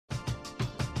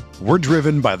We're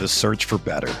driven by the search for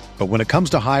better. But when it comes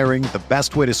to hiring, the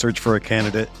best way to search for a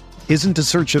candidate isn't to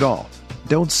search at all.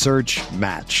 Don't search,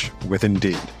 match with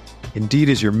Indeed. Indeed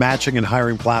is your matching and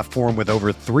hiring platform with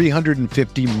over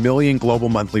 350 million global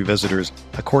monthly visitors,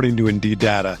 according to Indeed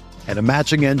data, and a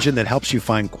matching engine that helps you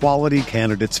find quality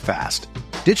candidates fast.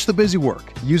 Ditch the busy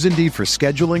work. Use Indeed for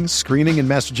scheduling, screening, and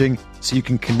messaging so you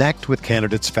can connect with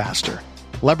candidates faster.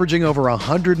 Leveraging over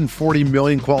 140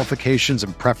 million qualifications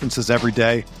and preferences every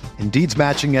day, Indeed's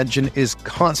matching engine is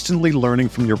constantly learning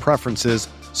from your preferences,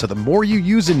 so the more you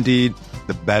use Indeed,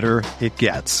 the better it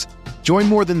gets. Join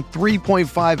more than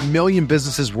 3.5 million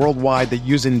businesses worldwide that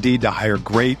use Indeed to hire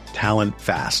great talent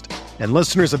fast. And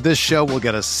listeners of this show will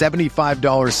get a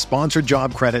 $75 sponsored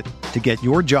job credit to get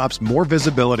your jobs more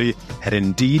visibility at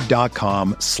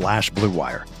Indeed.com/Blue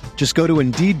Wire. Just go to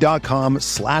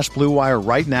Indeed.com/Blue Wire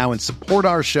right now and support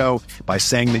our show by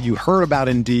saying that you heard about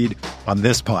Indeed on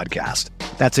this podcast.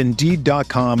 That's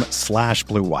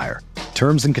Indeed.com/Blue Wire.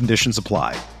 Terms and conditions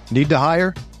apply. Need to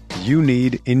hire? You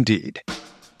need Indeed.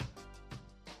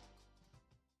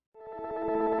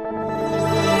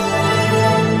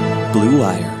 Blue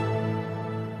Wire.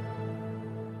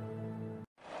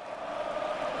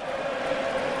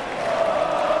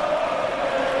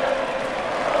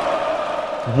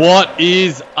 What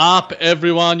is up,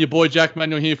 everyone? Your boy Jack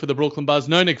Manuel here for the Brooklyn Buzz.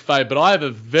 No Nick Fay, but I have a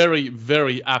very,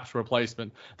 very apt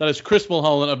replacement. That is Chris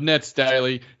Mulholland of Nets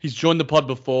Daily. He's joined the pod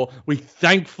before. We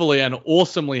thankfully and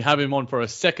awesomely have him on for a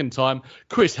second time.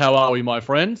 Chris, how are we, my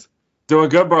friends? Doing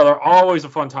good, brother. Always a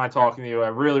fun time talking to you. I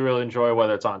really, really enjoy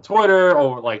whether it's on Twitter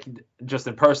or like just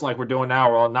in person like we're doing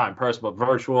now. Well, not in person, but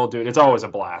virtual, dude. It's always a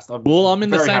blast. I'm in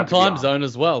the same time zone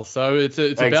as well, so it's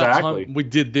about time we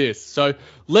did this. So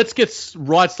let's get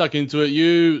right stuck into it.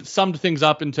 You summed things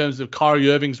up in terms of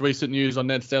Kyrie Irving's recent news on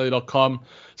netsdaily.com.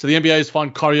 So the NBA has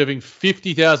fined Kyrie Irving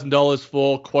 $50,000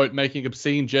 for, quote, making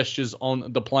obscene gestures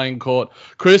on the playing court.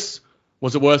 Chris,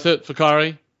 was it worth it for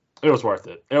Kyrie? It was worth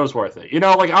it. It was worth it. You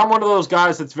know, like I'm one of those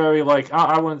guys that's very like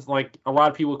I wouldn't like a lot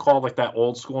of people call it like that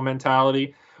old school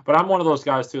mentality, but I'm one of those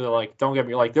guys too that like don't get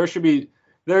me like there should be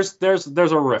there's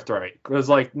a rift, right? Because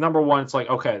like number one, it's like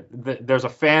okay, there's a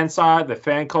fan side, the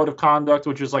fan code of conduct,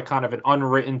 which is like kind of an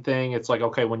unwritten thing. It's like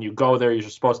okay, when you go there, you're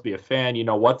supposed to be a fan. You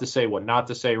know what to say, what not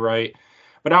to say, right?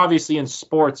 But obviously in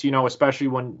sports, you know, especially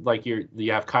when like you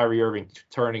have Kyrie Irving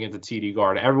turning into TD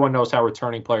guard, everyone knows how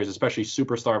returning players, especially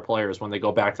superstar players, when they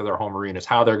go back to their home arenas,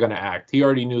 how they're going to act. He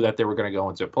already knew that they were going to go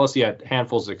into it. Plus, he had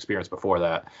handfuls of experience before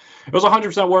that. It was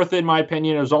 100% worth it, in my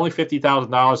opinion. It was only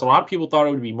 $50,000. A lot of people thought it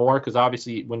would be more because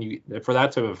obviously, for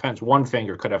that type of offense, one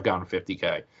finger could have gotten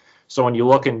 $50K. So when you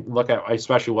look at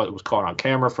especially what was caught on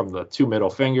camera from the two middle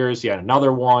fingers, he had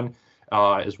another one.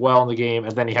 As well in the game,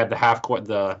 and then he had the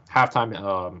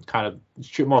halftime kind of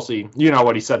mostly, you know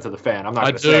what he said to the fan. I'm not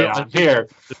going to say it on here,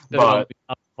 but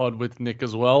pod with Nick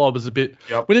as well. I was a bit.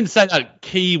 Yep. We didn't say that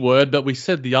key word, but we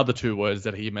said the other two words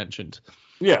that he mentioned.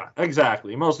 Yeah,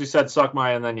 exactly. He mostly said suck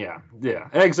my, and then yeah,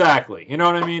 exactly. You know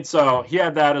what I mean? So he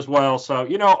had that as well. So,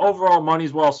 you know, overall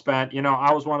money's well spent. You know,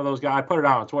 I was one of those guys. I put it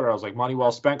out on Twitter. I was like, money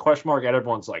well spent, ? And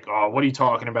everyone's like, oh, what are you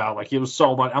talking about? Like, it was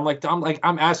so much.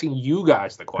 I'm asking you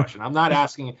guys the question. I'm not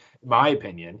asking my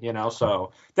opinion, you know,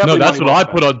 so. No, that's what I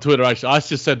put on Twitter, actually. I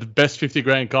just said the best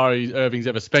 $50,000 Kyrie Irving's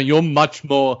ever spent. You're much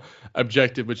more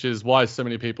objective, which is why so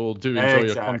many people do enjoy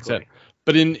your content.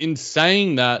 But in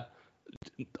saying that,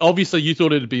 obviously, you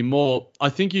thought it'd be more. I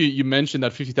think you mentioned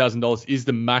that $50,000 is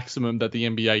the maximum that the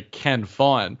NBA can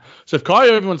fine. So if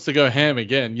Kyrie Irving wants to go ham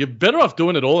again, you're better off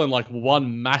doing it all in like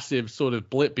one massive sort of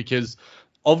blip because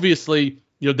obviously,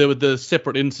 you know, there were the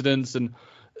separate incidents and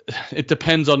it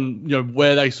depends on, you know,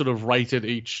 where they sort of rated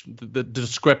the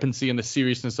discrepancy and the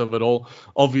seriousness of it all.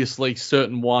 Obviously,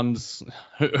 certain ones,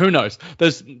 who knows?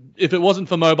 If it wasn't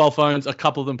for mobile phones, a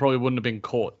couple of them probably wouldn't have been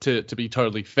caught, to be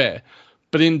totally fair.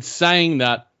 But in saying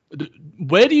that,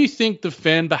 where do you think the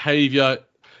fan behavior?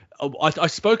 I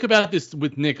spoke about this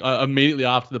with Nick immediately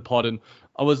after the pod, and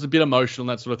I was a bit emotional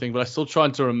and that sort of thing, but I still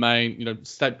tried to remain, you know,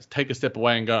 take a step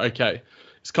away and go, okay,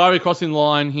 is Kyrie crossing the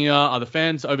line here? Are the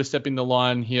fans overstepping the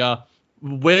line here?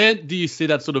 Where do you see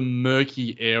that sort of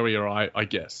murky area, I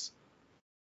guess?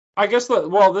 I guess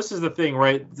this is the thing,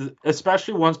 right?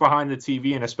 Especially ones behind the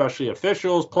TV and especially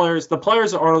officials, players. The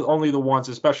players are only the ones,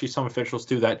 especially some officials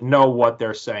too, that know what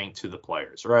they're saying to the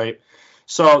players, right?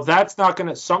 So that's not going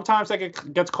to – sometimes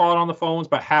that gets caught on the phones,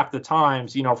 but half the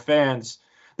times, you know, fans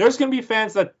 – there's going to be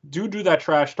fans that do that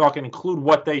trash talk and include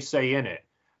what they say in it.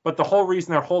 But the whole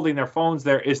reason they're holding their phones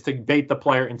there is to bait the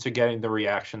player into getting the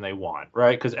reaction they want,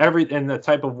 right? Because in the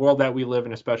type of world that we live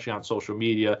in, especially on social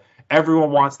media,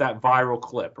 everyone wants that viral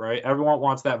clip, right? Everyone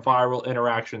wants that viral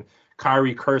interaction.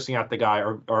 Kyrie cursing at the guy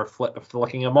or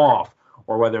flicking him off,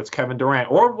 or whether it's Kevin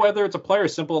Durant, or whether it's a player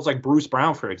as simple as like Bruce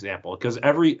Brown, for example. Because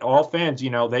all fans,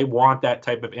 they want that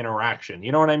type of interaction.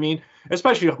 You know what I mean?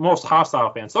 Especially most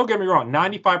hostile fans. Don't get me wrong.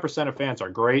 95% of fans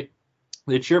are great.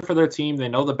 They cheer for their team. They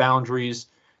know the boundaries.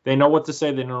 They know what to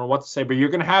say. They don't know what to say. But you're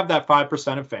going to have that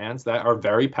 5% of fans that are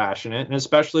very passionate.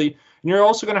 And you're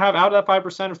also going to have out of that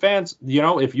 5% of fans,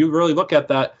 if you really look at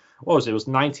that, what was it? It was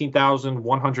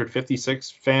 19,156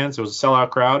 fans. It was a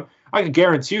sellout crowd. I can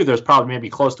guarantee you there's probably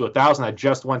maybe close to 1,000 that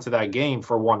just went to that game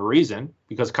for one reason,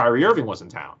 because Kyrie Irving was in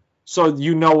town. So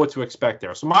you know what to expect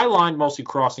there. So my line mostly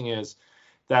crossing is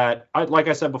that, like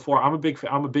I said before, I'm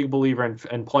a big believer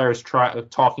in players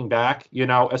talking back,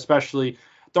 especially.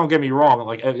 Don't get me wrong.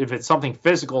 Like, if it's something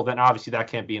physical, then obviously that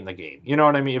can't be in the game. You know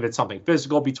what I mean? If it's something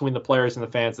physical between the players and the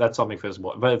fans, that's something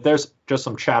physical. But if there's just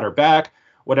some chatter back,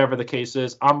 whatever the case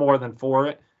is, I'm more than for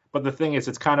it. But the thing is,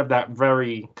 it's kind of that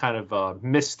very kind of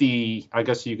misty, I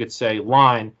guess you could say,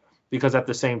 line, because at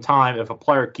the same time, if a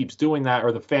player keeps doing that,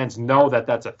 or the fans know that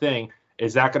that's a thing,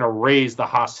 is that going to raise the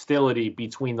hostility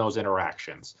between those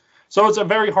interactions? So it's a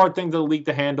very hard thing to the league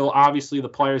to handle. Obviously, the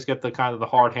players get the kind of the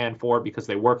hard hand for it because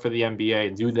they work for the NBA.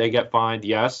 And do they get fined?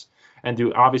 Yes. And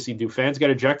do fans get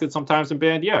ejected sometimes and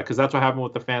banned? Yeah, because that's what happened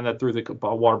with the fan that threw the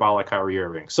water bottle at Kyrie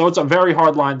Irving. So it's a very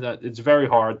hard line. It's very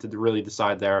hard to really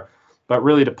decide there. But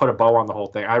really, to put a bow on the whole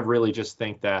thing, I really just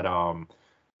think that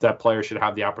that players should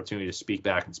have the opportunity to speak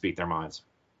back and speak their minds.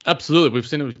 Absolutely. We've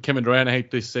seen it with Kevin Durant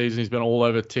this season. He's been all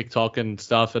over TikTok and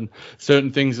stuff, and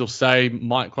certain things he'll say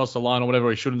might cross the line or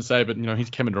whatever he shouldn't say, but, he's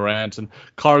Kevin Durant. And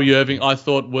Kyrie Irving, I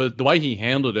thought, was the way he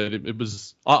handled it,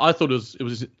 I thought it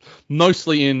was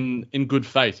mostly in good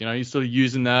faith. He's sort of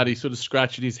using that. He's sort of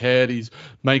scratching his head. He's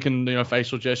making,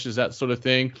 facial gestures, that sort of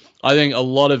thing. I think a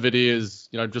lot of it is,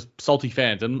 just salty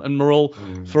fans. And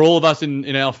for all of us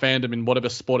in our fandom, in whatever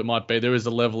sport it might be, there is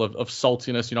a level of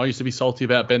saltiness. I used to be salty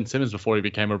about Ben Simmons before he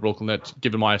became a Brooklyn Nets,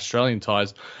 given my Australian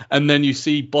ties. And then you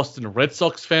see Boston Red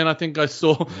Sox fan, I think I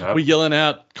saw, were yelling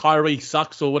out Kyrie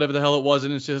sucks or whatever the hell it was.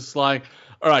 And it's just like,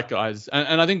 all right, guys.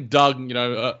 And I think Doug,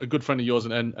 a good friend of yours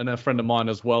and a friend of mine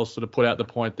as well, sort of put out the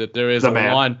point that there is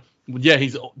line. Yeah,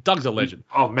 Doug's a legend.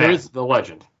 Oh, man, the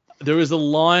legend. There is a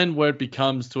line where it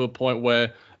becomes to a point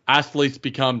where athletes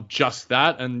become just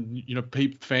that, and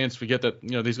fans forget that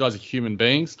these guys are human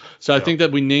beings. So I think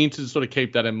that we need to sort of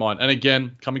keep that in mind. And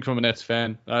again, coming from a Nets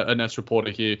fan, a Nets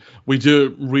reporter here, we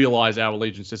do realize our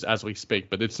allegiances as we speak,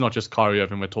 but it's not just Kyrie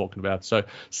Irving we're talking about. So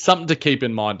something to keep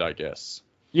in mind, I guess.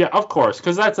 Yeah, of course,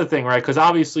 because that's the thing, right? Because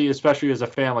obviously, especially as a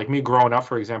fan, like me growing up,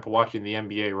 for example, watching the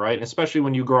NBA, right? And especially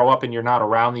when you grow up and you're not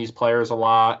around these players a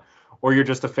lot, or you're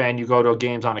just a fan, you go to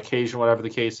games on occasion, whatever the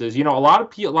case is. A lot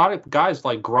of guys,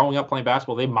 like, growing up playing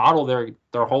basketball, they model their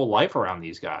whole life around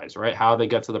these guys, right? How they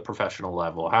get to the professional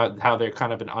level, how they're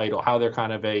kind of an idol, how they're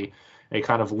kind of a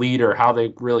kind of leader, how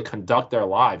they really conduct their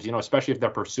lives, especially if they're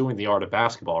pursuing the art of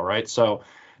basketball, right? So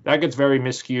that gets very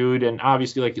miscued, and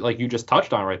obviously, like you just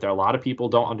touched on right there, a lot of people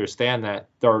don't understand that,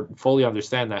 or fully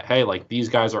understand that, hey, like, these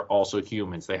guys are also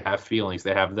humans. They have feelings.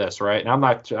 They have this, right? And I'm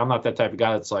not that type of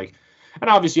guy that's like. And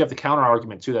obviously, you have the counter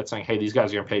argument, too, that's saying, hey, these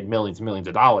guys are getting paid millions and millions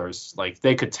of dollars. Like,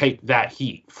 they could take that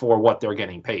heat for what they're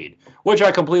getting paid, which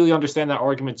I completely understand that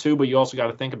argument, too. But you also got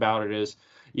to think about it is,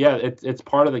 yeah, it's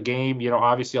part of the game.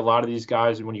 Obviously, a lot of these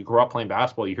guys, when you grow up playing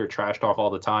basketball, you hear trash talk all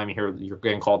the time. You're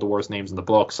getting called the worst names in the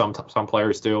book. Some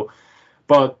players do.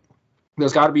 But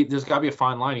there's got to be a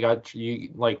fine line.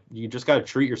 You just got to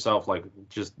treat yourself like,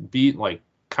 just be like,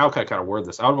 how can I kind of word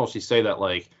this? I would mostly say that,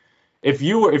 like, if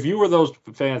you were those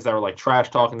fans that were like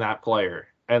trash talking that player,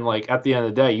 and like at the end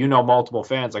of the day, multiple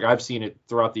fans, like I've seen it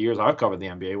throughout the years I've covered the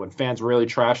NBA, when fans really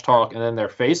trash talk and then their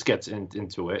face gets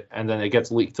into it and then it gets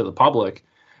leaked to the public,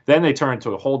 then they turn into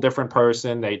a whole different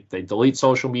person. They delete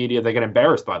social media. They get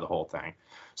embarrassed by the whole thing.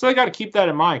 So they got to keep that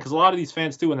in mind, because a lot of these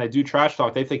fans, too, when they do trash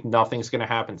talk, they think nothing's going to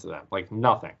happen to them. Like,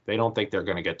 nothing. They don't think they're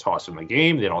going to get tossed from the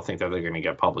game. They don't think that they're going to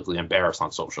get publicly embarrassed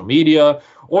on social media.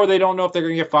 Or they don't know if they're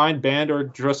going to get fined, banned, or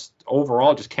just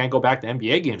overall just can't go back to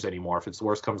NBA games anymore if it's the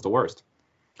worst comes to worst.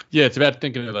 Yeah, it's about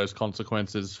thinking of those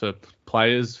consequences for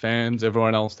players, fans,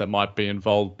 everyone else that might be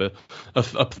involved. But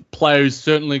a player who's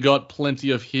certainly got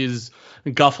plenty of his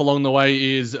guff along the way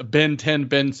is Ben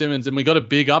Simmons. And we got a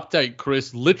big update,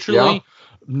 Chris. Literally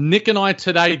Nick and I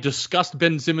today discussed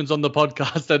Ben Simmons on the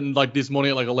podcast and like this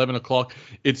morning at like 11 o'clock.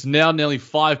 It's now nearly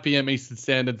 5 p.m. Eastern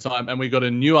Standard Time, and we got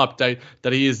a new update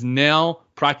that he is now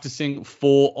practicing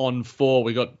 4-on-4.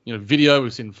 We got video,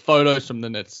 we've seen photos from the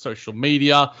Nets social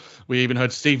media. We even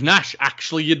heard Steve Nash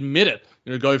actually admit it.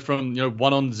 Go from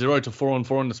 1-on-0 to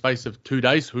 4-on-4 in the space of 2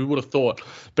 days. Who would have thought?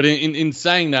 But in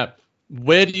saying that,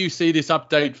 where do you see this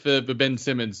update for Ben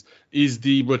Simmons? Is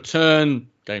the return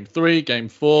Game 3, Game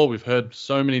 4? We've heard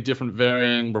so many different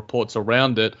varying reports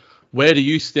around it. Where do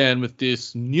you stand with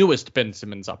this newest Ben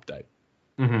Simmons update?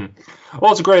 Mm-hmm.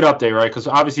 Well, it's a great update, right? Because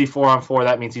obviously 4-on-4,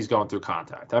 that means he's going through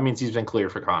contact. That means he's been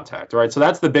cleared for contact, right? So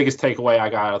that's the biggest takeaway I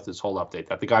got out of this whole update,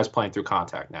 that the guy's playing through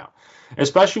contact now.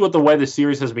 Especially with the way the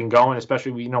series has been going,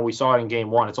 especially, we saw it in Game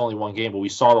 1. It's only one game, but we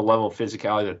saw the level of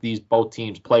physicality that these both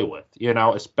teams play with,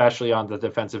 especially on the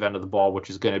defensive end of the ball, which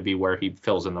is going to be where he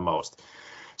fills in the most.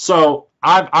 So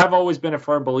I've always been a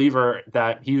firm believer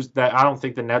that I don't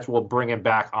think the Nets will bring him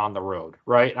back on the road,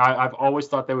 right? I've always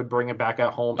thought they would bring him back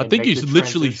at home. I think you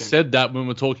literally said that when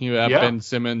we're talking about Ben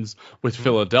Simmons with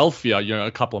Philadelphia,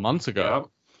 a couple of months ago.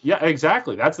 Yeah,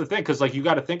 exactly. That's the thing, because you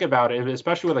got to think about it,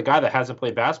 especially with a guy that hasn't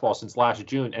played basketball since last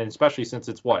June, and especially since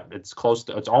it's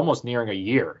almost nearing a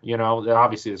year.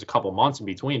 Obviously there's a couple months in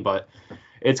between, but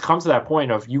it's come to that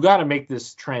point of you got to make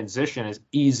this transition as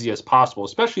easy as possible,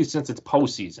 especially since it's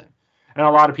postseason. And a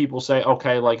lot of people say,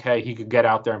 okay, hey, he could get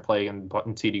out there and play in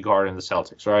TD Garden in the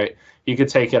Celtics, right? He could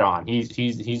take it on.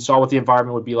 He saw what the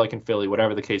environment would be like in Philly,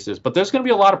 whatever the case is. But there's going to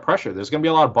be a lot of pressure. There's going to be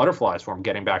a lot of butterflies for him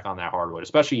getting back on that hardwood,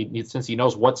 especially since he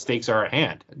knows what stakes are at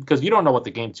hand. Because you don't know what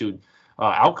the Game 2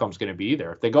 outcome is going to be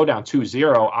either. If they go down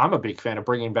 2-0, I'm a big fan of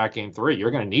bringing back Game 3.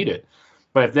 You're going to need it.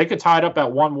 But if they could tie it up at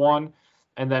 1-1,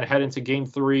 and then head into Game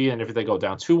 3, and if they go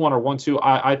down 2-1 or 1-2,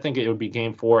 I think it would be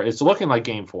Game 4. It's looking like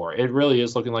Game 4. It really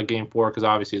is looking like Game 4, because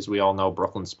obviously, as we all know,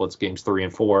 Brooklyn splits Games 3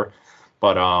 and 4.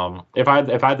 But if I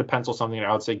had to pencil something,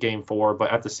 I would say Game 4.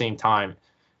 But at the same time,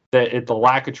 the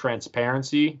lack of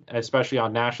transparency, especially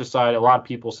on Nash's side, a lot of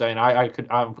people saying I'm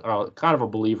kind of a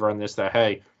believer in this, that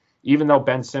hey, even though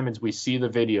Ben Simmons, we see the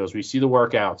videos, we see the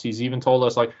workouts, he's even told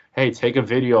us hey, take a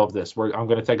video of this. I'm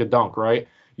going to take a dunk, right?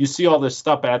 You see all this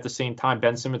stuff, but at the same time,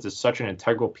 Ben Simmons is such an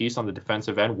integral piece on the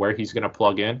defensive end where he's going to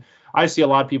plug in. I see a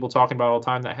lot of people talking about all the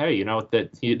time that, hey,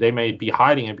 they may be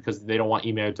hiding it because they don't want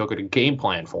Ime Udoka to game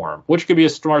plan for him, which could be a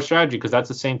smart strategy, because that's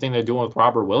the same thing they're doing with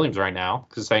Robert Williams right now,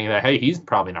 because saying that, hey, he's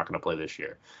probably not going to play this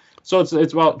year. So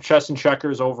it's about chess and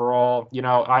checkers overall.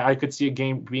 I could see a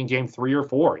game being Game 3 or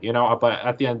 4, but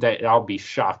at the end of the day, I'll be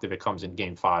shocked if it comes in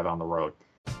Game 5 on the road.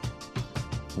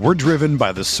 We're driven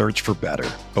by the search for better.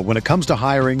 But when it comes to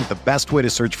hiring, the best way to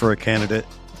search for a candidate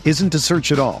isn't to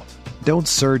search at all. Don't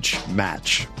search,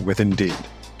 match with Indeed.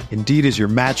 Indeed is your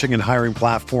matching and hiring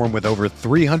platform with over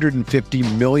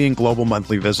 350 million global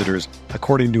monthly visitors,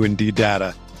 according to Indeed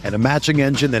data, and a matching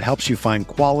engine that helps you find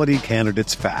quality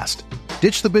candidates fast.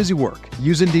 Ditch the busy work.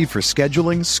 Use Indeed for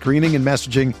scheduling, screening, and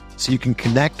messaging so you can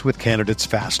connect with candidates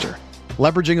faster.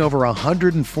 Leveraging over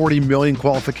 140 million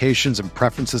qualifications and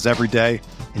preferences every day,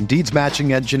 Indeed's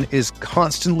matching engine is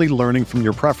constantly learning from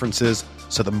your preferences,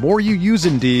 so the more you use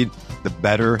Indeed, the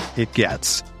better it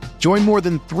gets. Join more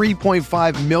than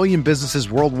 3.5 million businesses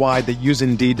worldwide that use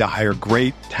Indeed to hire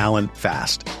great talent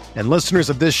fast. And listeners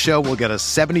of this show will get a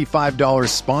 $75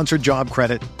 sponsored job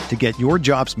credit to get your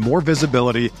jobs more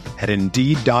visibility at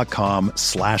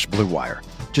Indeed.com/Blue Wire.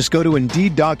 Just go to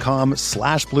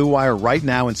Indeed.com/Blue Wire right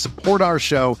now and support our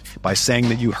show by saying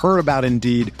that you heard about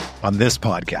Indeed on this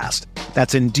podcast.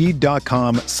 That's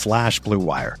Indeed.com/Blue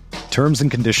Wire. Terms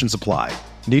and conditions apply.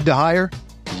 Need to hire?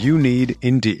 You need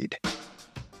Indeed.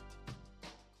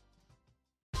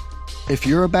 If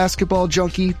you're a basketball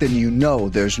junkie, then you know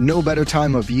there's no better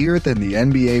time of year than the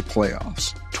NBA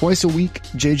playoffs. Twice a week,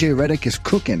 JJ Redick is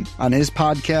cooking on his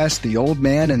podcast, The Old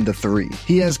Man and the Three.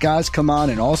 He has guys come on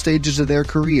in all stages of their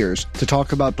careers to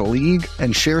talk about the league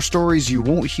and share stories you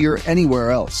won't hear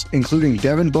anywhere else, including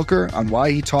Devin Booker on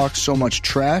why he talks so much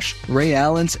trash, Ray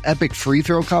Allen's epic free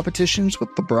throw competitions with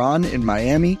LeBron in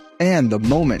Miami, and the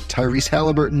moment Tyrese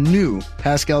Halliburton knew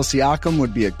Pascal Siakam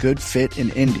would be a good fit in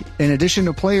Indy. In addition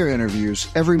to player interviews,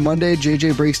 every Monday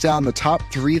JJ breaks down the top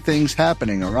 3 things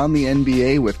happening around the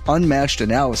NBA with unmatched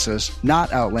analysis,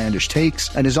 not outlandish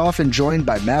takes, and is often joined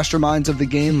by masterminds of the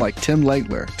game like Tim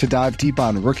Legler to dive deep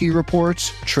on rookie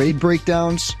reports, trade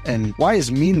breakdowns, and why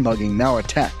is mean mugging now a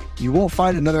tech? You won't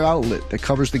find another outlet that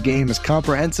covers the game as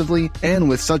comprehensively and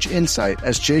with such insight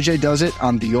as JJ does it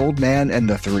on The Old Man and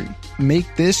the Three.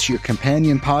 Make this your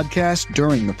companion podcast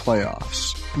during the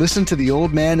playoffs. Listen to The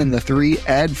Old Man and the Three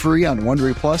ad-free on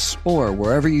Wondery Plus or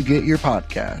wherever you get your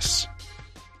podcasts.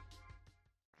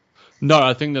 No,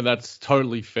 I think that's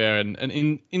totally fair. And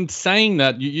in saying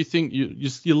that, you think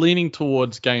you're leaning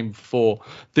towards Game 4.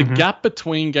 The gap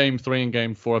between Game 3 and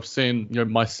Game 4, I've seen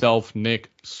myself,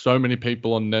 Nick, so many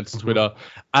people on Nets Twitter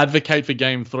advocate for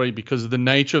Game 3 because of the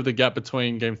nature of the gap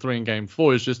between Game 3 and Game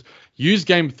 4 is just use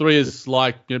Game 3 as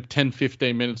like 10,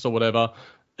 15 minutes or whatever,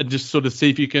 and just sort of see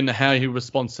if you can how he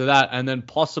responds to that. And then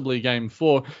possibly Game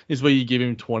 4 is where you give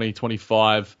him 20,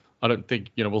 25. I don't think,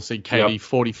 we'll see KD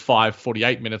 45,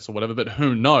 48 minutes or whatever, but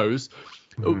who knows?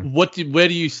 Where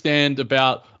do you stand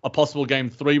about a possible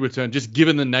Game 3 return, just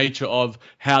given the nature of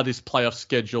how this playoff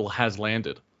schedule has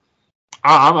landed?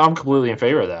 I'm completely in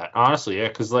favor of that, honestly, yeah,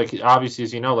 because obviously,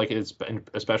 as you know, it's been,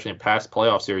 especially in past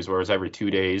playoff series where it's every 2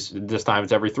 days, this time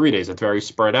it's every 3 days. It's very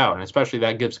spread out, and especially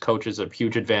that gives coaches a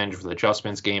huge advantage with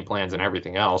adjustments, game plans, and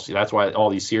everything else. That's why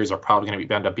all these series are probably going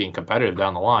to end up being competitive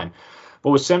down the line. But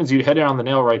with Simmons, you hit it on the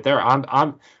nail right there.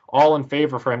 I'm all in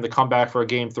favor for him to come back for a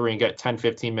Game 3 and get 10,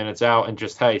 15 minutes out and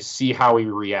just, see how he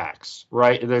reacts,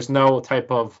 right? There's no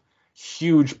type of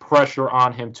huge pressure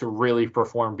on him to really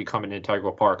perform, become an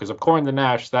integral part. Because according to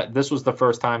Nash, that this was the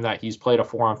first time that he's played a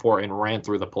 4-on-4 and ran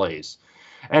through the plays.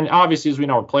 And obviously, as we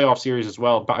know, in playoff series as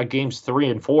well, by Games 3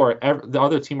 and 4, the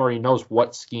other team already knows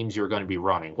what schemes you're going to be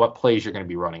running, what plays you're going to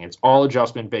be running. It's all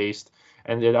adjustment-based.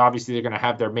 And then obviously they're going to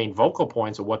have their main vocal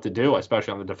points of what to do,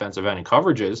 especially on the defensive end and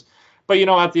coverages. But,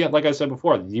 at the end, like I said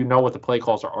before, what the play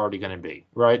calls are already going to be,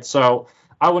 right? So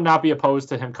I would not be opposed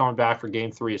to him coming back for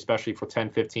Game 3, especially for 10,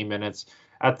 15 minutes.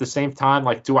 At the same time,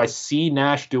 do I see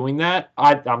Nash doing that?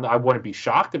 I wouldn't be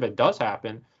shocked if it does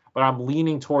happen, but I'm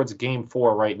leaning towards Game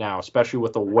 4 right now, especially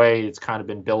with the way it's kind of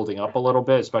been building up a little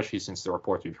bit, especially since the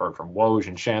reports we've heard from Woj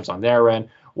and Shams on their end,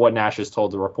 what Nash has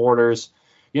told the reporters.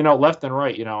 Left and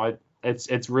right,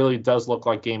 It's really does look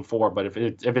like Game 4, but if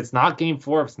it's not Game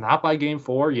 4, if it's not by Game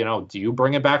 4, do you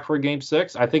bring it back for Game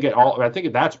 6? I think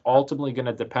that's ultimately going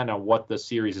to depend on what the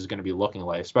series is going to be looking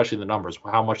like, especially the numbers,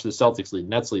 how much the Celtics lead,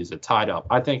 Nets lead, is it tied up?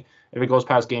 I think if it goes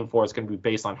past Game 4, it's going to be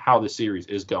based on how the series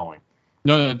is going.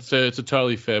 No, it's a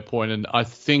totally fair point, and I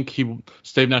think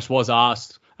Steve Nash was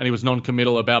asked, and he was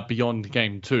non-committal about beyond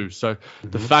Game 2. So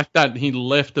the fact that he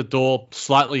left the door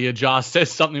slightly ajar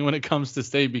says something when it comes to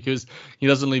Steve, because he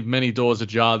doesn't leave many doors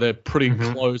ajar. They're pretty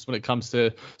close when it comes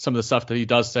to some of the stuff that he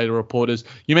does say to reporters.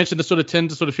 You mentioned the sort of 10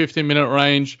 to sort of 15-minute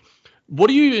range. What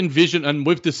do you envision? And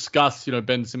we've discussed,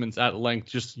 Ben Simmons at length,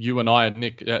 just you and I and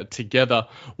Nick together.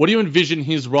 What do you envision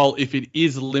his role if it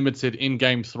is limited in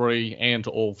Game 3 and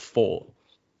all 4?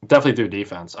 Definitely through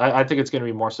defense. I think it's going to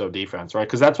be more so defense, right?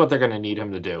 Because that's what they're going to need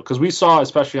him to do. Because we saw,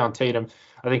 especially on Tatum,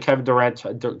 I think Kevin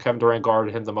Durant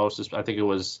guarded him the most. I think it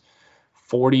was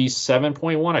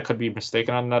 47.1. I could be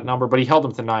mistaken on that number, but he held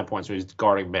him to 9 points when he was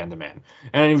guarding man to man.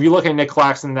 And if you look at Nick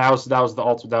Claxton, that was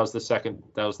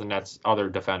the Nets' other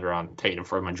defender on Tatum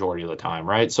for a majority of the time,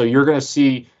 right? So you're going to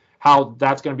see how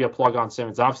that's going to be a plug on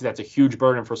Simmons. Obviously, that's a huge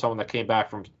burden for someone that came back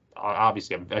from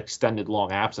obviously an extended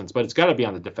long absence, but it's got to be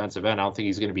on the defensive end. I don't think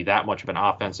he's going to be that much of an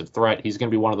offensive threat. He's going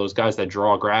to be one of those guys that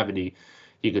draw gravity.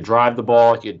 He could drive the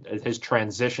ball. His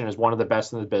transition is one of the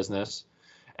best in the business.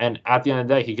 And at the end of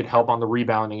the day, he could help on the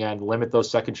rebounding end, limit those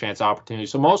second chance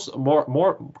opportunities. So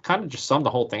more kind of just sum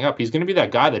the whole thing up. He's going to be that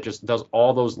guy that just does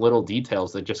all those little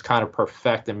details that just kind of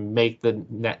perfect and make the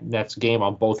Nets game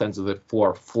on both ends of the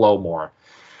floor flow more.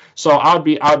 So I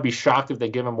would be shocked if they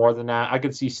give him more than that. I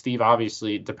could see Steve,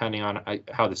 obviously, depending on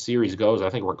how the series goes. I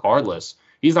think regardless,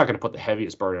 he's not going to put the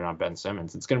heaviest burden on Ben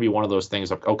Simmons. It's going to be one of those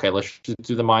things of, okay, let's just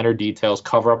do the minor details,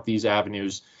 cover up these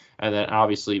avenues, and then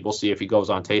obviously we'll see if he goes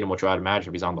on Tatum, which I'd imagine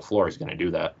if he's on the floor, he's going to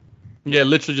do that. Yeah,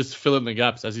 literally just fill in the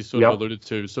gaps, as you sort of alluded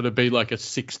to. Sort of be like a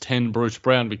 6'10" Bruce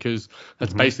Brown, because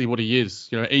that's basically what he is.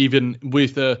 Even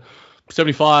with a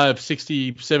 75,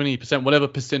 60, 70%, whatever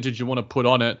percentage you want to put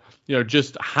on it,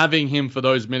 just having him for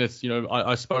those minutes,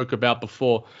 I spoke about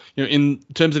before, in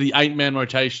terms of the 8-man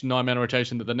rotation, 9-man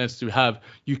rotation that the Nets do have,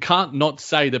 you can't not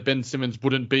say that Ben Simmons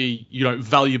wouldn't be,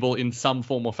 valuable in some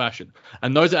form or fashion.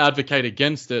 And those that advocate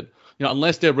against it,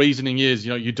 unless their reasoning is,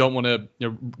 you don't want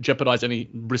to jeopardize any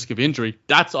risk of injury,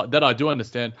 that I do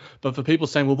understand. But for people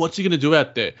saying, well, what's he going to do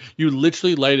out there? You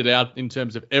literally laid it out in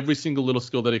terms of every single little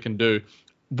skill that he can do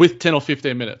with 10 or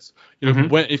 15 minutes.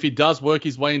 If he does work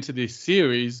his way into this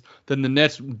series, then the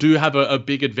Nets do have a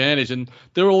big advantage. And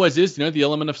there always is, the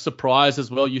element of surprise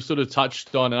as well. You sort of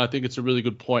touched on, and I think it's a really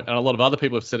good point, and a lot of other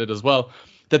people have said it as well,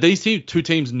 that these two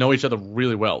teams know each other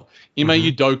really well. Ime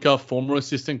Udoka, former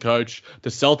assistant coach, the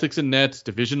Celtics and Nets,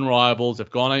 division rivals,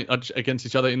 have gone against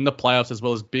each other in the playoffs as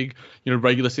well as big,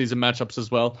 regular season matchups as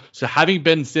well. So having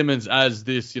Ben Simmons as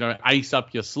this, ace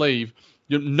up your sleeve,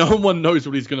 No one knows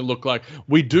what he's going to look like.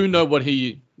 We do know what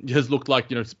he has looked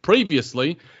like,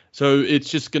 previously. So it's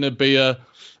just going to be a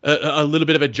little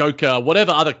bit of a joker,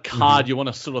 whatever other card you want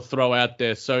to sort of throw out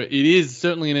there. So it is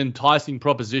certainly an enticing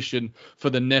proposition for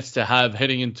the Nets to have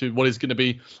heading into what is going to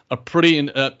be a pretty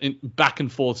back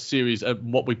and forth series of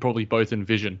what we probably both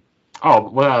envision.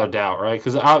 Oh, without a doubt, right?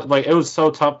 Because it was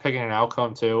so tough picking an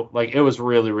outcome too. Like it was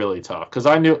really, really tough because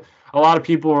I knew a lot of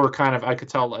people were I could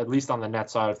tell, at least on the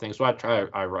net side of things, so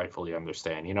I rightfully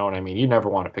understand. You know what I mean? You never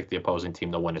want to pick the opposing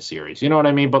team to win a series. You know what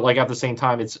I mean? But like at the same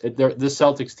time, this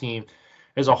Celtics team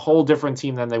is a whole different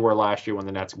team than they were last year when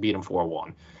the Nets beat them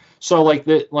 4-1. So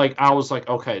I was like,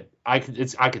 okay, I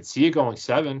could see it going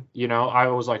 7. I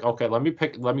was like, okay, let me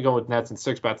go with Nets and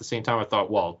 6. But at the same time, I thought,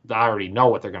 well, I already know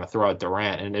what they're going to throw at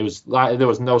Durant, and there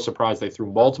was no surprise. They threw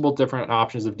multiple different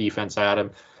options of defense at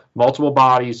him. Multiple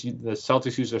bodies. The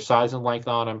Celtics use their size and length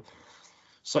on him.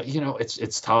 So,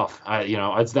 it's tough.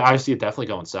 I see it definitely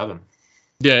going 7.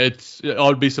 Yeah, I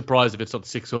would be surprised if it's not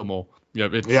 6 or more.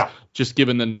 Just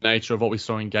given the nature of what we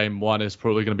saw in Game 1 is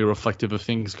probably going to be reflective of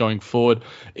things going forward.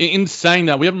 In saying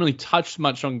that, we haven't really touched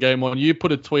much on Game 1. You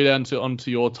put a tweet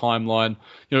onto your timeline,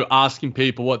 asking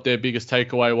people what their biggest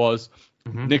takeaway was.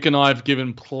 Mm-hmm. Nick and I have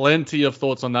given plenty of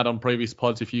thoughts on that on previous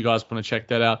pods if you guys want to check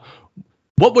that out.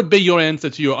 What would be your answer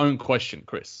to your own question,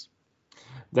 Chris?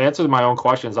 The answer to my own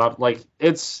questions, I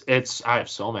have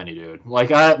so many, dude. I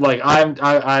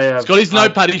have. Scott, his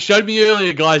notepad. He showed me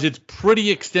earlier, guys. It's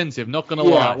pretty extensive. Not gonna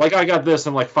lie. Like I got this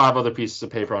and 5 other pieces of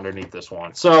paper underneath this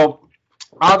one. So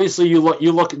obviously you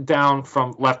look down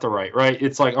from left to right, right?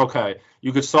 It's like, okay,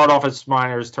 you could start off as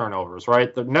minors turnovers,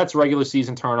 right? The Nets regular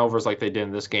season turnovers like they did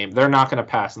in this game, they're not going to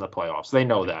pass in the playoffs. They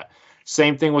know that.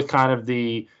 Same thing with kind of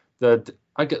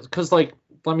because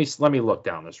let me look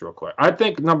down this real quick. I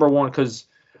think number one, because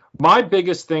my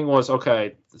biggest thing was,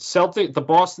 okay, the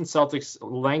Boston Celtics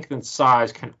length and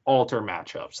size can alter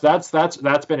matchups.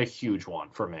 That's been a huge one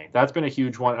for me. That's been a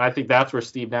huge one, and I think that's where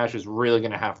Steve Nash is really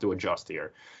going to have to adjust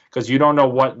here, because you don't know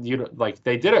what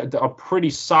they did a pretty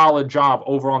solid job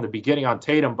over on the beginning on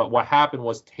Tatum, but what happened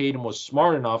was Tatum was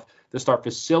smart enough to start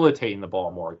facilitating the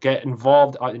ball more, get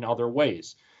involved in other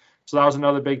ways. So that was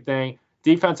another big thing.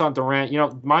 Defense on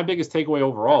Durant, my biggest takeaway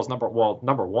overall is number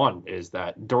one is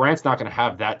that Durant's not going to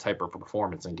have that type of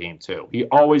performance in Game 2. He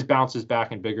always bounces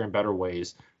back in bigger and better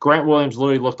ways. Grant Williams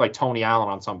literally looked like Tony Allen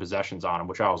on some possessions on him,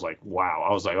 which I was like, wow.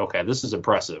 I was like, okay, this is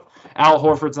impressive. Al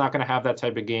Horford's not going to have that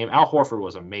type of game. Al Horford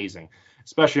was amazing,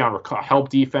 especially on help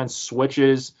defense,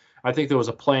 switches. I think there was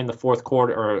a play in the fourth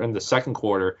quarter or in the second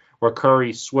quarter where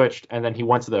Curry switched and then he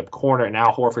went to the corner and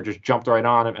Al Horford just jumped right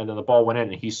on him and then the ball went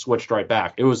in and he switched right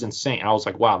back. It was insane. I was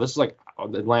like, wow, this is like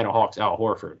Atlanta Hawks Al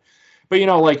Horford.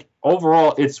 But,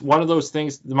 overall, it's one of those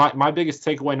things. My biggest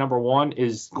takeaway, number one,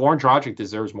 is Goran Dragic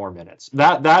deserves more minutes.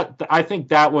 That I think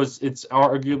it's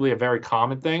arguably a very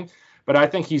common thing, but I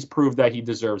think he's proved that he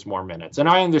deserves more minutes. And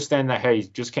I understand that, hey, he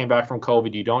just came back from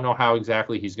COVID. You don't know how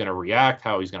exactly he's going to react,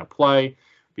 how he's going to play.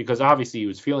 Because obviously he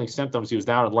was feeling symptoms. He was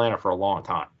down in Atlanta for a long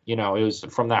time. It was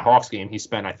from that Hawks game he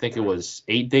spent, I think it was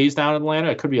 8 days down in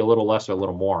Atlanta. It could be a little less or a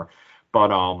little more.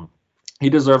 But he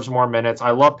deserves more minutes.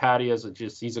 I love Patty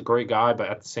he's a great guy, but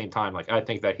at the same time, I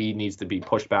think that he needs to be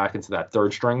pushed back into that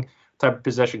third string type of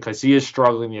position because he is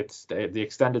struggling. The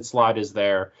extended slide is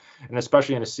there. And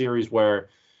especially in a series where,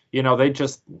 the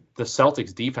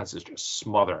Celtics defense is just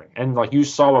smothering. And you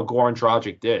saw what Goran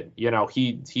Dragic did.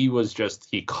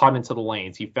 He cut into the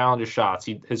lanes. He found his shots.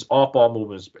 His off-ball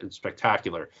movement is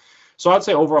spectacular. So I'd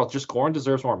say overall, just Goran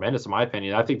deserves more minutes, in my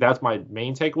opinion. I think that's my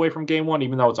main takeaway from Game 1,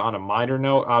 even though it's on a minor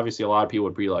note. Obviously, a lot of people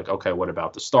would be like, okay, what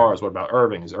about the stars? What about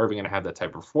Irving? Is Irving going to have that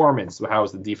type of performance? How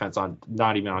is the defense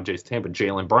not even on Jason Tatum, but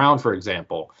Jaylen Brown, for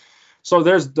example? So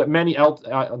there's many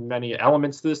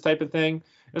elements to this type of thing.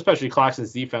 Especially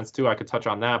Claxton's defense, too. I could touch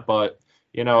on that. But,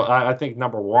 I think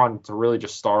number one, to really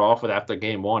just start off with after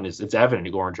Game 1, is it's evident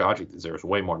Goran Dragic deserves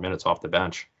way more minutes off the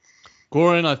bench.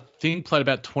 Goran, I think, played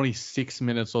about 26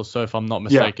 minutes or so, if I'm not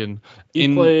mistaken. Yeah.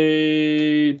 He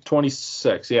played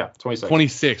 26. Yeah, 26.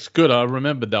 26. Good. I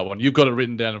remembered that one. You've got it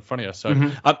written down in front of you.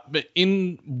 So, but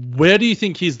where do you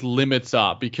think his limits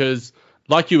are? Because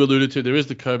like you alluded to, there is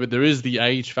the COVID, there is the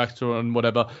age factor and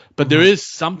whatever, but there is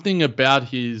something about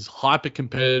his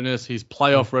hyper-competitiveness, his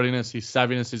playoff readiness, his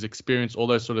savviness, his experience, all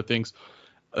those sort of things.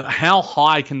 How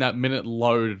high can that minute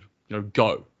load,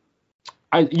 go?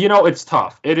 It's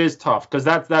tough. It is tough because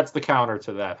that's the counter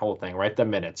to that whole thing, right? The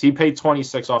minutes. He paid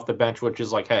 26 off the bench, which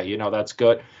is like, hey, that's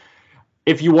good.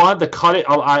 If you wanted to cut it,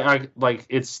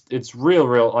 it's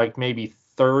real, like maybe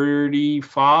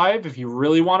 35 if you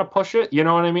really want to push it. You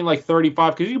know what I mean? Like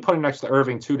 35, because you can put him next to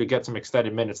Irving too to get some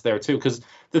extended minutes there too. Because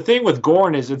the thing with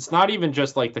Goran is it's not even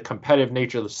just like the competitive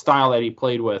nature, the style that he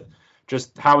played with,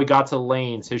 just how he got to the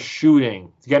lanes, his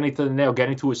shooting, getting to the nail,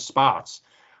 getting to his spots.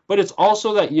 But it's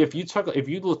also that if you took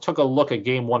a look at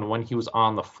game one when he was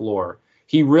on the floor,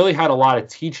 he really had a lot of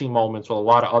teaching moments with a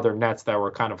lot of other Nets that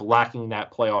were kind of lacking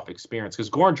that playoff experience. Because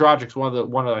Goran Dragic's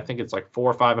one of I think it's like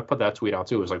 4 or 5. I put that tweet out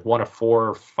too. It was like one of 4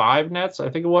 or 5 Nets, I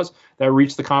think it was, that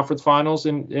reached the conference finals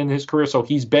in his career. So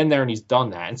he's been there and he's done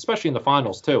that, and especially in the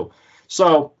finals too.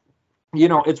 So,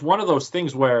 it's one of those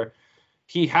things where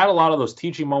he had a lot of those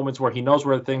teaching moments where he knows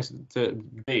where the things to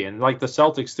be. And like the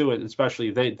Celtics too,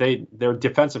 especially their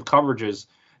defensive coverages,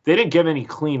 they didn't give any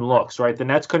clean looks, right? The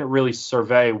Nets couldn't really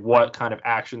survey what kind of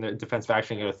action the defensive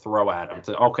action going to throw at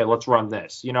them. Okay, let's run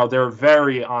this. They're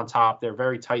very on top. They're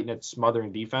very tight-knit,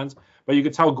 smothering defense. But you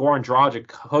could tell Goran Dragic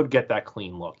could get that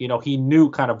clean look. He knew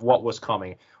kind of what was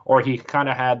coming. Or he kind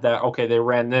of had that, okay, they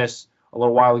ran this a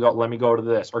little while ago, let me go to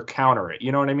this. Or counter it.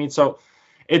 You know what I mean? So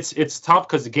it's tough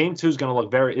because the game 2 is going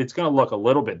to look a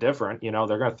little bit different. They're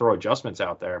going to throw adjustments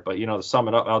out there. But, to sum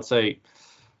it up, I would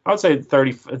say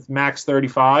 30, max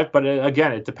 35, but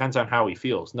again, it depends on how he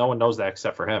feels. No one knows that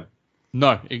except for him.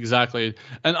 No, exactly.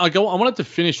 And I wanted to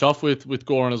finish off with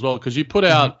Goran as well, because you put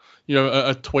out,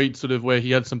 a tweet sort of where he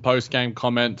had some post-game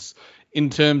comments in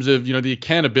terms of, the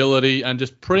accountability and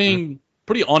just pretty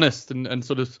honest and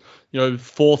sort of,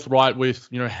 forthright with,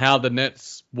 how the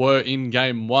Nets were in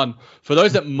game 1. For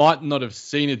those that might not have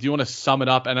seen it, do you want to sum it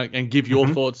up and give your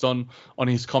thoughts on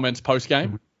his comments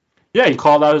post-game? Yeah, he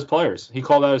called out his players. He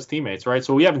called out his teammates, right?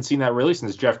 So we haven't seen that really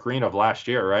since Jeff Green of last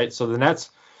year, right? So the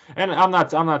Nets, and I'm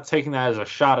not taking that as a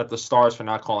shot at the Stars for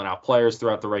not calling out players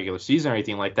throughout the regular season or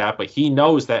anything like that, but he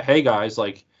knows that, hey guys,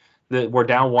 like we're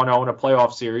down 1-0 in a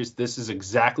playoff series. This is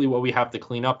exactly what we have to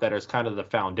clean up. That is kind of the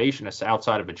foundation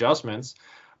outside of adjustments.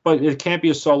 But it can't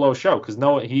be a solo show because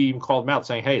he even called him out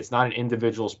saying, hey, it's not an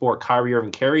individual sport. Kyrie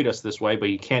Irving carried us this way, but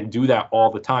you can't do that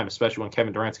all the time, especially when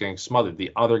Kevin Durant's getting smothered.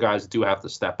 The other guys do have to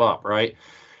step up, right?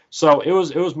 So it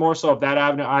was more so of that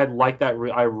avenue. I like that.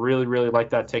 I really, really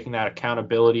like that, taking that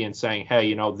accountability and saying,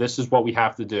 hey, this is what we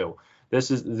have to do.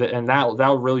 And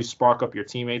that'll really spark up your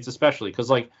teammates, especially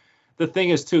because the thing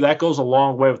is, too, that goes a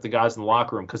long way with the guys in the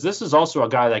locker room because this is also a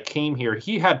guy that came here.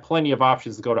 He had plenty of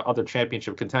options to go to other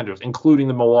championship contenders, including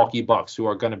the Milwaukee Bucks, who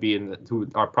are going to be who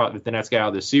are probably, if the Nets get out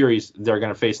of this series, they're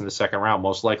going to face in the second round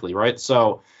most likely, right?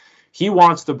 So he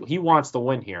wants to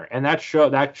win here, and that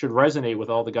should resonate with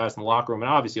all the guys in the locker room,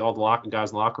 and obviously all the guys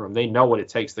in the locker room, they know what it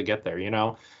takes to get there,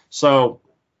 So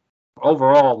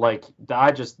overall,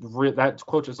 that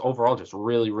quote just overall just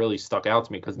really, really stuck out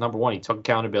to me because number one, he took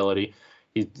accountability.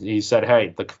 He said,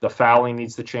 hey, the fouling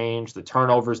needs to change. The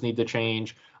turnovers need to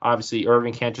change. Obviously,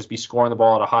 Irving can't just be scoring the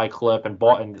ball at a high clip and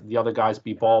the other guys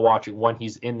be ball watching when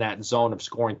he's in that zone of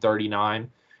scoring 39,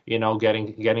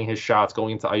 getting his shots,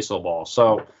 going into iso ball.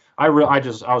 So I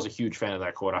was a huge fan of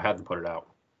that quote. I had to put it out.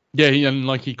 Yeah,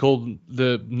 he called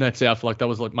the Nets out for that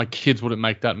was my kids wouldn't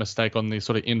make that mistake on the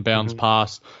sort of inbounds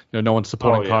pass. No one's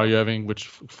supporting Kyrie Irving, which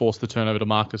forced the turnover to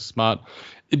Marcus Smart.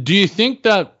 Do you think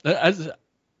that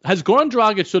has Goran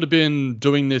Dragic sort of been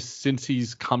doing this since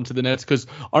he's come to the Nets? Because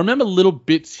I remember little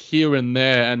bits here and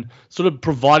there and sort of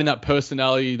providing that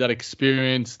personality, that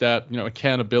experience, that,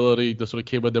 accountability, the sort of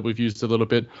keyword that we've used a little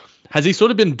bit. Has he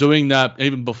sort of been doing that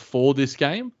even before this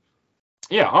game?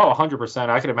 Yeah, 100%.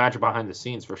 I can imagine behind the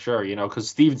scenes for sure, because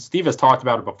Steve has talked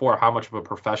about it before, how much of a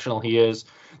professional he is.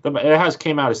 It has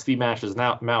came out of Steve Nash's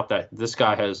mouth that this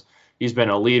guy he's been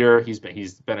a leader. He's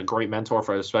been a great mentor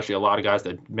for especially a lot of guys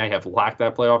that may have lacked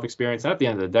that playoff experience. And at the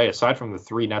end of the day, aside from the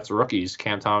 3 Nets rookies,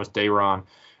 Cam Thomas, Day'Ron,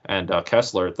 and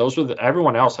Kessler,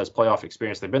 everyone else has playoff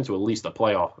experience. They've been to at least a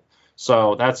playoff.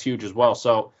 So that's huge as well.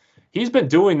 So he's been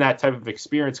doing that type of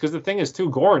experience because the thing is, too,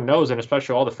 Goran knows, and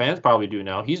especially all the fans probably do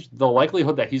know, the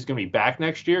likelihood that he's going to be back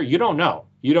next year, you don't know.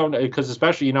 You don't, because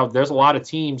especially, there's a lot of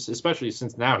teams, especially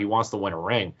since now he wants to win a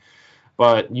ring.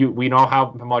 But we know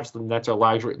how much the Nets are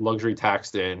luxury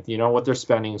taxed in. You know what their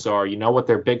spendings are. You know what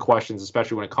their big questions,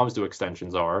 especially when it comes to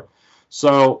extensions, are.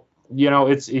 So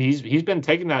he's been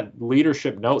taking that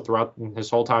leadership note throughout his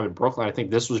whole time in Brooklyn. I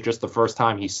think this was just the first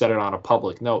time he said it on a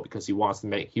public note because he wants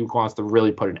to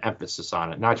really put an emphasis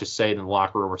on it, not just say it in the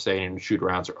locker room or say it in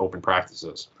shoot-arounds or open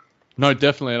practices. No,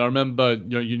 definitely. And I remember,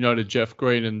 you noted Jeff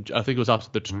Green, and I think it was after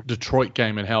the Detroit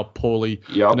game and how poorly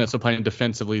the Nets were playing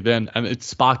defensively then. And it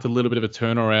sparked a little bit of a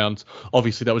turnaround.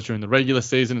 Obviously, that was during the regular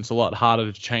season. It's a lot harder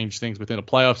to change things within a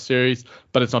playoff series,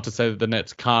 but it's not to say that the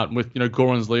Nets can't with,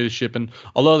 Goran's leadership and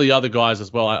a lot of the other guys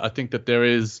as well. I think that there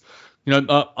is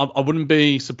I wouldn't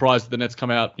be surprised if the Nets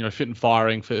come out, fit and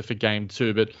firing for Game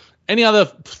 2. But any other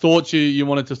thoughts you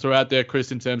wanted to throw out there,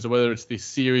 Chris, in terms of whether it's this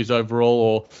series overall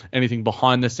or anything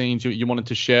behind the scenes you wanted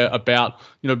to share about,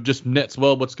 just Nets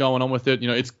world, what's going on with it?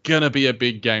 It's going to be a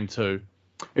big Game 2.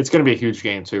 It's going to be a huge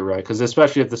game too, right? Because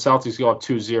especially if the Celtics go up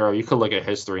 2-0, you could look at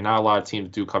history. Not a lot of teams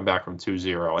do come back from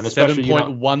 2-0. And especially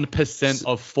 7.1%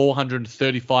 of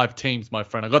 435 teams, my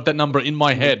friend. I got that number in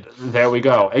my head. There we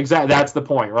go. Exactly. That's the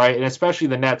point, right? And especially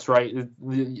the Nets, right?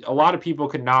 A lot of people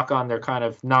could knock on their kind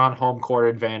of non-home court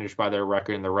advantage by their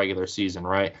record in the regular season,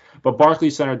 right? But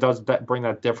Barclays Center does bring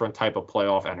that different type of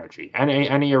playoff energy. And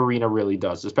any arena really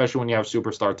does, especially when you have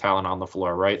superstar talent on the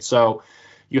floor, right? So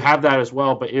you have that as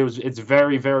well, but it's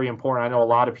very, very important. I know a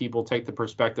lot of people take the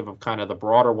perspective of kind of the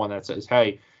broader one that says,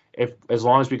 hey, as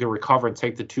long as we can recover and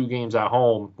take the 2 games at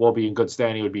home, we'll be in good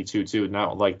standing. It would be 2-2.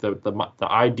 Now, like the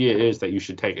idea is that you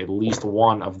should take at least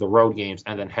one of the road games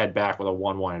and then head back with a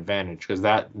 1-1 advantage, because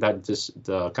that just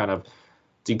kind of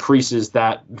decreases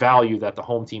that value that the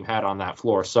home team had on that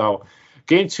floor. So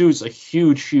Game 2 is a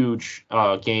huge, huge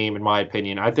game, in my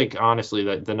opinion. I think, honestly,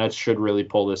 that the Nets should really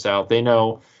pull this out. They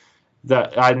know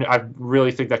that I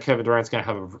really think that Kevin Durant's going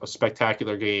to have a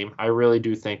spectacular game. I really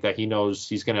do think that he knows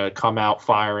he's going to come out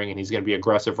firing and he's going to be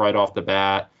aggressive right off the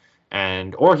bat.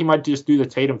 Or he might just do the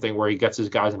Tatum thing where he gets his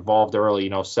guys involved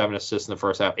early, 7 assists in the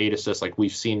first half, 8 assists, like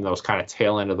we've seen those kind of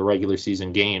tail end of the regular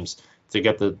season games to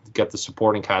get the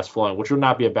supporting cast flowing, which would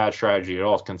not be a bad strategy at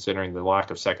all, considering the lack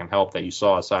of second help that you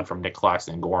saw aside from Nick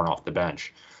Claxton and Goran off the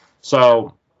bench.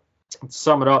 So, to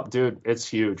sum it up, dude, it's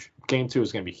huge. Game 2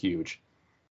 is going to be huge.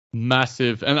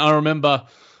 Massive. And I remember,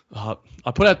 I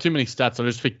put out too many stats, I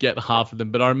just forget half of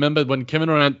them, but I remember when Kevin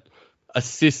Durant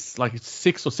assists like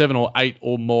 6 or 7 or 8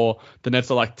 or more, the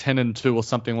Nets are like 10-2 or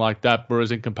something like that,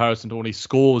 whereas in comparison to when he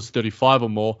scores 35 or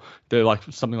more, they're like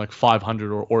something like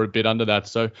 500 or a bit under that.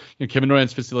 So Kevin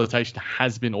Durant's facilitation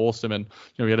has been awesome, and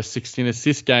we had a 16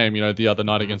 assist game the other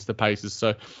night against the Pacers.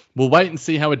 So we'll wait and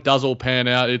see how it does all pan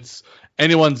out. It's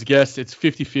anyone's guess. It's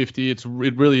 50-50. It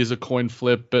really is a coin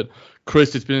flip. But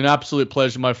Chris, it's been an absolute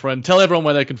pleasure, my friend. Tell everyone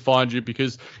where they can find you,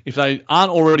 because if they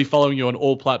aren't already following you on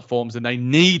all platforms, then they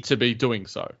need to be doing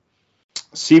so.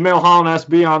 C Milholland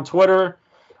SB on Twitter.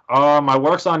 My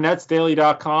work's on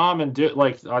netsdaily.com, and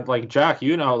like Jack,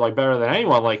 better than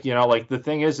anyone. The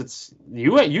thing is, it's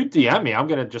you DM me, I'm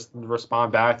gonna just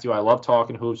respond back to you. I love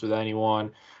talking hoops with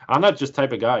anyone. I'm not just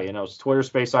type of guy, it's Twitter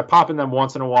Space. I pop in them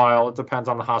once in a while. It depends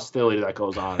on the hostility that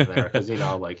goes on in there, because you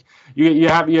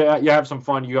have some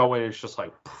fun. You go in, it's just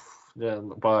like,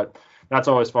 but that's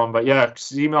always fun. But yeah,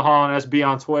 C Milholland SB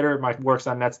on Twitter. My work's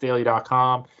on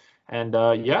netsdaily.com, and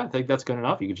I think that's good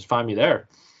enough. You can just find me there.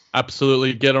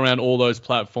 Absolutely. Get around all those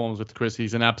platforms with Chris.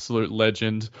 He's an absolute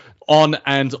legend on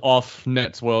and off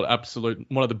Nets world. Absolute.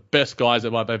 One of the best guys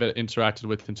that I've ever interacted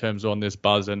with in terms of on this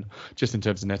buzz and just in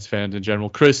terms of Nets fans in general.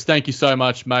 Chris, thank you so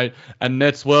much, mate. And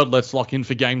Nets world, let's lock in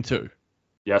for Game 2.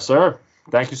 Yes, sir.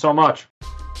 Thank you so much.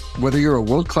 Whether you're a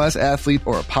world-class athlete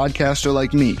or a podcaster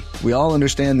like me, we all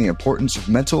understand the importance of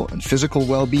mental and physical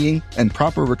well-being and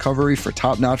proper recovery for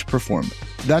top-notch performance.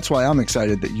 That's why I'm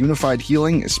excited that Unified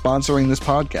Healing is sponsoring this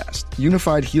podcast.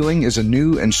 Unified Healing is a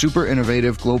new and super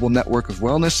innovative global network of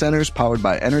wellness centers powered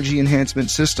by Energy Enhancement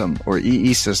System, or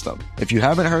EE System. If you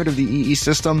haven't heard of the EE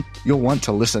System, you'll want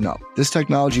to listen up. This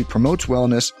technology promotes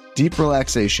wellness, deep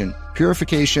relaxation,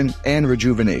 purification, and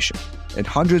rejuvenation. At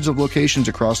hundreds of locations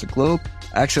across the globe,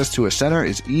 access to a center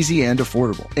is easy and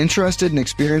affordable. Interested in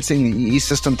experiencing the EE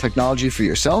System technology for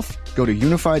yourself? Go to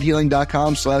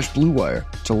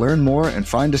unifiedhealing.com/bluewire to learn more and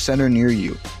find a center near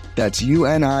you. That's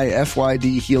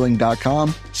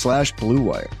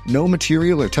unifydhealing.com/bluewire. No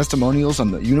material or testimonials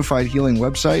on the Unified Healing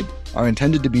website are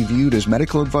intended to be viewed as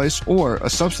medical advice or a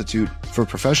substitute for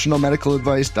professional medical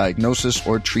advice, diagnosis,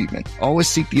 or treatment. Always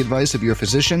seek the advice of your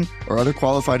physician or other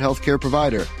qualified healthcare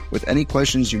provider with any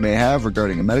questions you may have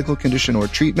regarding a medical condition or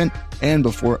treatment, and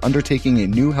before undertaking a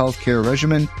new healthcare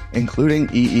regimen, including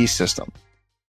EE System.